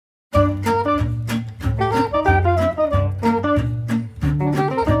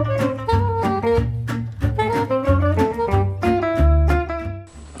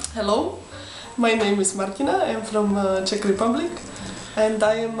My name is Martina. I am from Czech Republic, and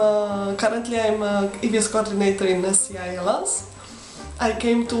I am currently EVS coordinator in SCI Hellas. I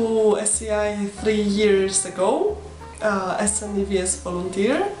came to SCI 3 years ago as an EVS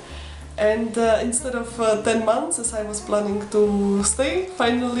volunteer, and instead of 10 months as I was planning to stay,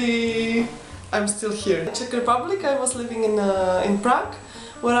 finally I'm still here. In Czech Republic, I was living in Prague,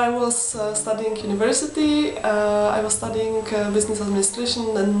 where I was studying university. I was studying business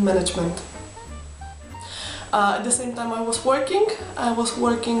administration and management. At the same time I was working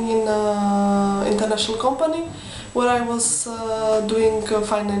in an international company where I was doing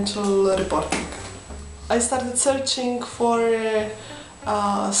financial reporting. I started searching for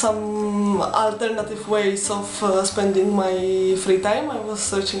some alternative ways of spending my free time. I was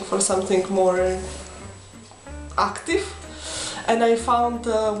searching for something more active, and I found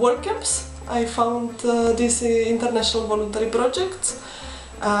work camps. I found these international voluntary projects.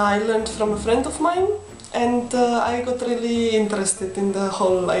 I learned from a friend of mine, and I got really interested in the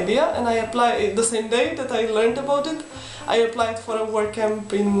whole idea, and I applied the same day that I learned about it. I applied for a work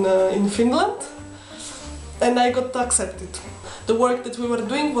camp in Finland, and I got accepted. The work that we were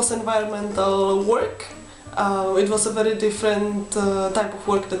doing was environmental work. It was a very different type of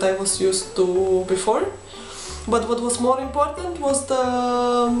work that I was used to before. But what was more important was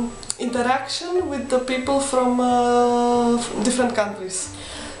the interaction with the people from different countries.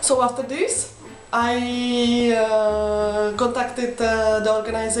 So after this, I contacted the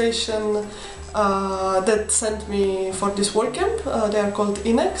organization that sent me for this work camp. They are called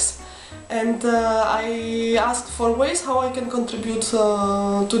INEX, and I asked for ways how I can contribute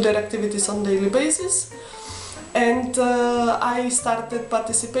to their activities on a daily basis. And I started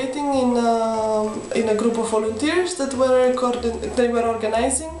participating in a group of volunteers that were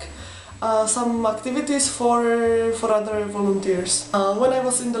organizing some activities for other volunteers. When I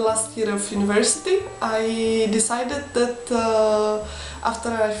was in the last year of university, I decided that after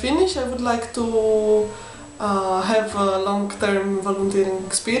I finish, I would like to have a long-term volunteering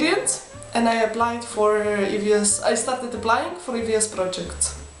experience, and I applied for EVS. I started applying for EVS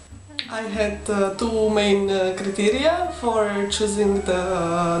projects. I had two main criteria for choosing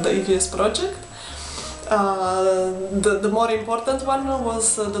the EVS project. The more important one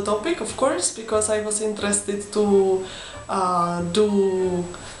was the topic, of course, because I was interested to do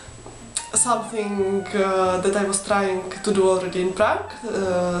something that I was trying to do already in Prague,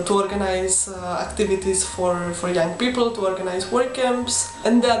 to organize activities for young people, to organize work camps.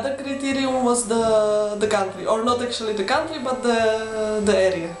 And the other criterion was the country, or not actually the country, but the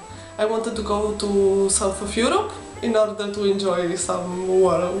area. I wanted to go to south of Europe in order to enjoy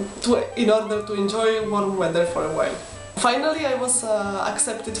warm weather for a while. Finally, I was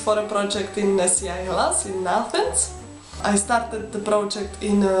accepted for a project in SCI Hellas in Athens. I started the project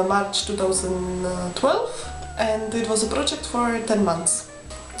in March 2012, and it was a project for 10 months.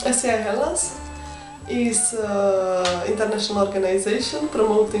 SCI Hellas is an international organization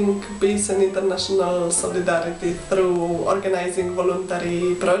promoting peace and international solidarity through organizing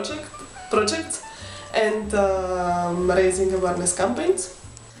voluntary projects and raising awareness campaigns.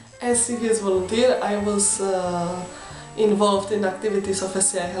 As EVS volunteer, I was involved in activities of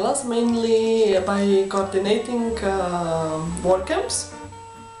SCI Hellas, mainly by coordinating work camps,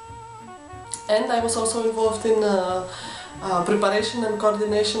 and I was also involved in preparation and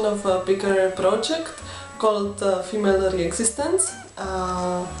coordination of a bigger project called Female Re-Existence,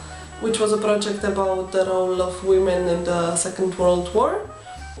 which was a project about the role of women in the Second World War.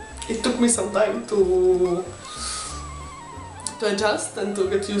 It took me some time to adjust and to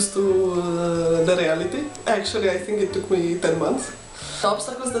get used to the reality. Actually, I think it took me 10 months. The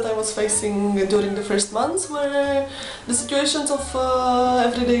obstacles that I was facing during the first months were the situations of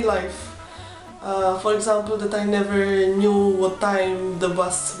everyday life. For example, that I never knew what time the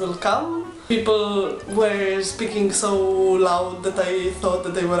bus will come. People were speaking so loud that I thought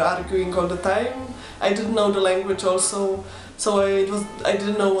that they were arguing all the time. I didn't know the language also, so I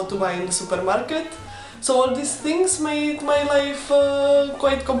didn't know what to buy in the supermarket. So all these things made my life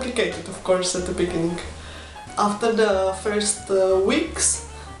quite complicated, of course, at the beginning. After the first weeks,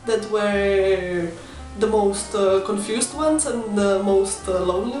 that were the most confused ones and the most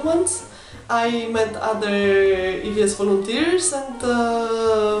lonely ones, I met other EVS volunteers, and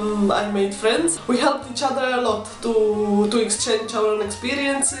I made friends. We helped each other a lot to exchange our own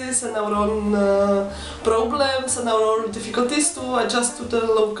experiences and our own problems and our own difficulties to adjust to the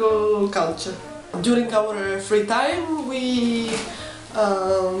local culture. During our free time, we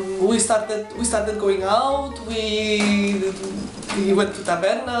started going out. We went to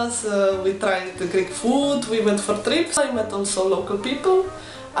tavernas. We tried the Greek food. We went for trips. I met also local people.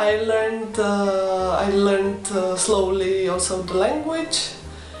 I learned slowly also the language,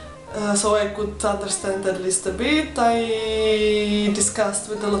 so I could understand at least a bit. I discussed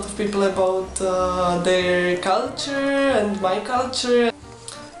with a lot of people about their culture and my culture.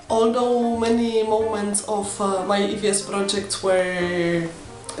 Although many moments of my EVS projects were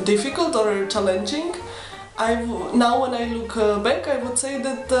difficult or challenging, now when I look back, I would say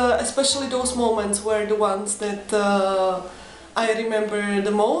that especially those moments were the ones that I remember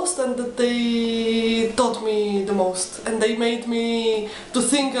the most, and that they taught me the most, and they made me to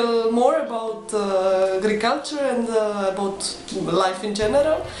think more about Greek culture and about life in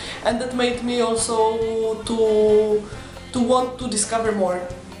general, and that made me also to want to discover more.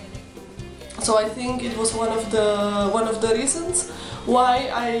 So I think it was one of the reasons why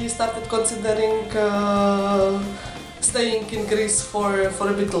I started considering staying in Greece for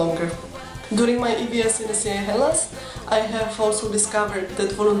a bit longer. During my EVS in SCI Hellas, I have also discovered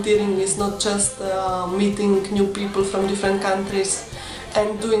that volunteering is not just meeting new people from different countries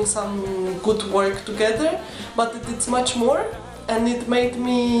and doing some good work together, but it's much more, and it made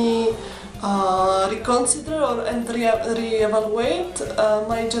me reconsider and re-evaluate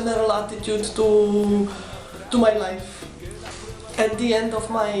my general attitude to my life. At the end of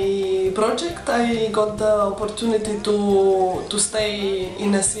my project, I got the opportunity to stay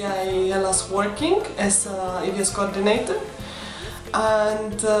in SCI Hellas working as EVS coordinator,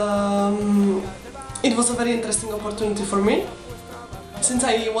 and it was a very interesting opportunity for me, since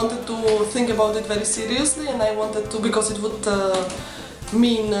I wanted to think about it very seriously, and I wanted to, because it would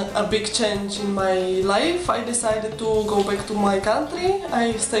mean a big change in my life. I decided to go back to my country.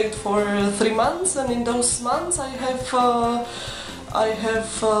 I stayed for 3 months, and in those months I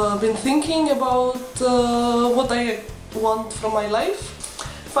have been thinking about what I want from my life.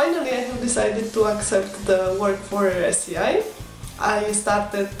 Finally, I have decided to accept the work for SCI. I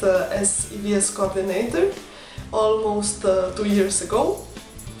started as EVS coordinator almost 2 years ago,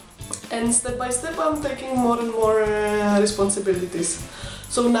 and step by step I'm taking more and more responsibilities.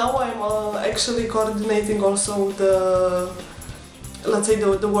 So now I'm actually coordinating also the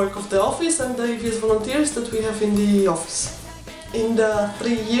work of the office and the EVS volunteers that we have in the office. In the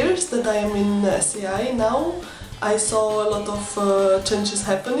 3 years that I am in SCI now, I saw a lot of changes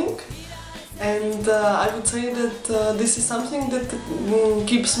happening, and I would say that this is something that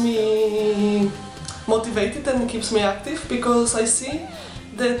keeps me motivated and keeps me active, because I see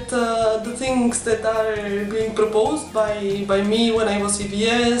that the things that are being proposed by me when I was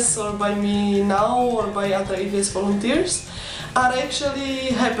EVS, or by me now, or by other EVS volunteers, are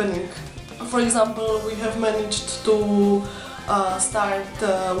actually happening. For example, we have managed to start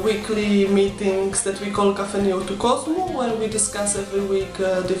weekly meetings that we call Cafe Neo to Cosmo, where we discuss every week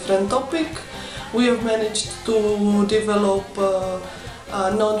a different topic. We have managed to develop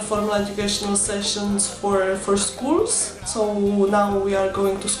non-formal educational sessions for schools. So now we are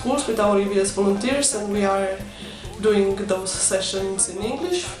going to schools with our EVS volunteers, and we are doing those sessions in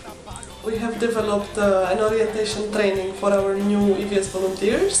English. We have developed an orientation training for our new EVS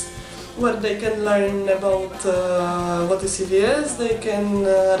volunteers, where they can learn about what is EVS, they can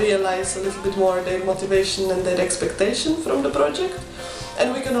realize a little bit more their motivation and their expectation from the project,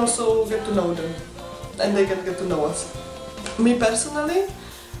 and we can also get to know them, and they can get to know us. Me personally,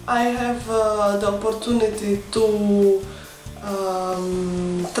 I have the opportunity to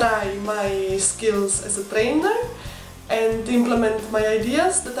try my skills as a trainer and implement my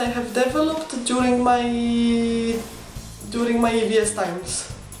ideas that I have developed during my EVS times.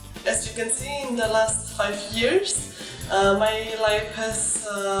 As you can see, in the last 5 years, my life has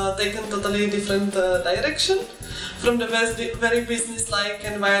taken totally different direction. From the very business-like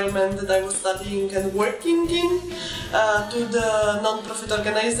environment that I was studying and working in, to the non-profit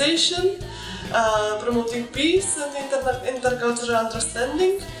organization, promoting peace and intercultural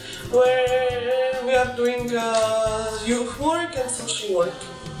understanding, where we are doing youth work and social work.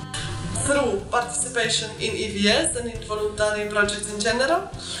 Through participation in EVS and in voluntary projects in general,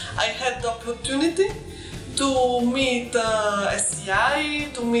 I had the opportunity to meet SCI,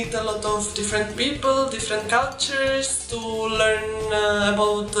 to meet a lot of different people, different cultures, to learn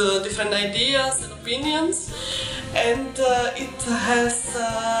about different ideas and opinions, and it has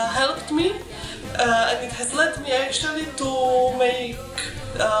helped me and it has led me actually to make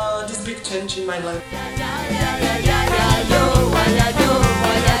this big change in my life.